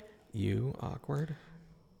boy. You awkward?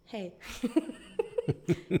 Hey.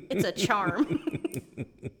 It's a charm.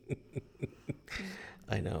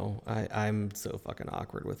 I know. I'm so fucking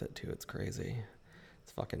awkward with it too. It's crazy.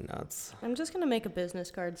 It's fucking nuts. I'm just going to make a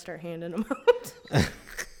business card, start handing them out.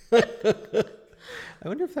 I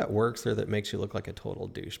wonder if that works or that makes you look like a total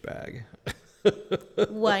douchebag.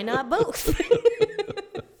 Why not both?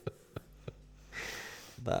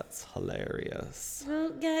 That's hilarious. Well,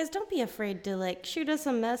 guys, don't be afraid to, shoot us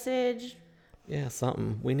a message. Yeah,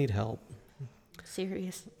 something. We need help.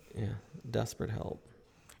 Serious. Yeah, desperate help.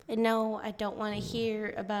 No, I don't want to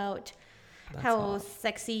hear about how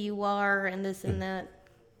sexy you are and this and that.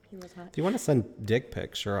 He was hot. If you want to send dick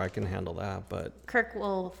pics, sure, I can handle that, but... Kirk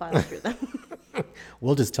will file through them.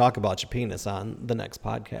 We'll just talk about your penis on the next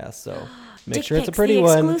podcast, so make dick sure it's a pics, pretty the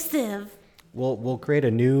one. Exclusive. We'll create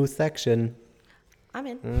a new section. I'm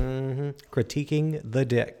in. Mm-hmm. Critiquing the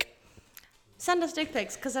dick. Send us dick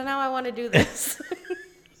pics, because now I want to do this.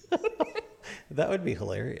 That would be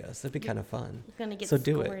hilarious. That'd be kind of fun. You're going to get so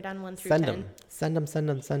do scored it. on 1 through send 10.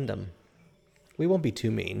 Send them. We won't be too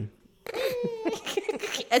mean.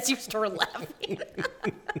 As you start laughing.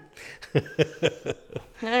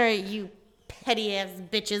 All right, you petty ass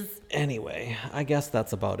bitches. Anyway, I guess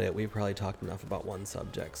that's about it. We've probably talked enough about one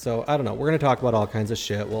subject. So I don't know. We're going to talk about all kinds of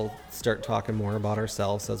shit. We'll start talking more about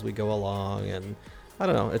ourselves as we go along. And I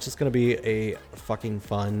don't know. It's just going to be a fucking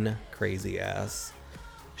fun, crazy ass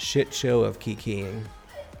shit show of kikiing.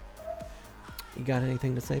 You got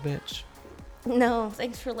anything to say, bitch? No,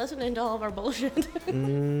 thanks for listening to all of our bullshit.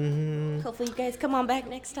 Mm-hmm. Hopefully you guys come on back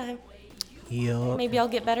next time. Yup. Maybe I'll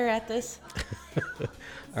get better at this.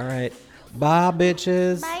 All right. Bye,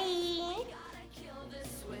 bitches. Bye.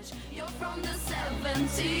 You're from the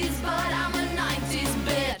 70s, but I'm a 90s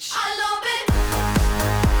bitch. I love it.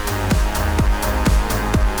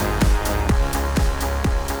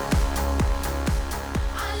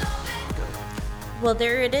 Well,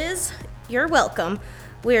 there it is. You're welcome.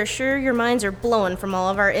 We are sure your minds are blown from all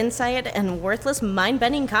of our insight and worthless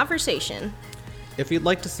mind-bending conversation. If you'd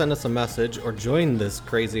like to send us a message or join this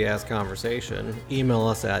crazy-ass conversation, email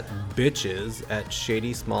us at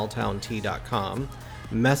bitches@shadysmalltowntea.com,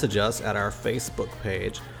 message us at our Facebook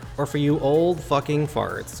page, or for you old fucking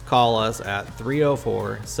farts, call us at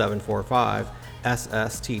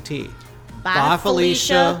 304-745-SSTT. Bye,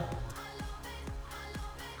 Felicia.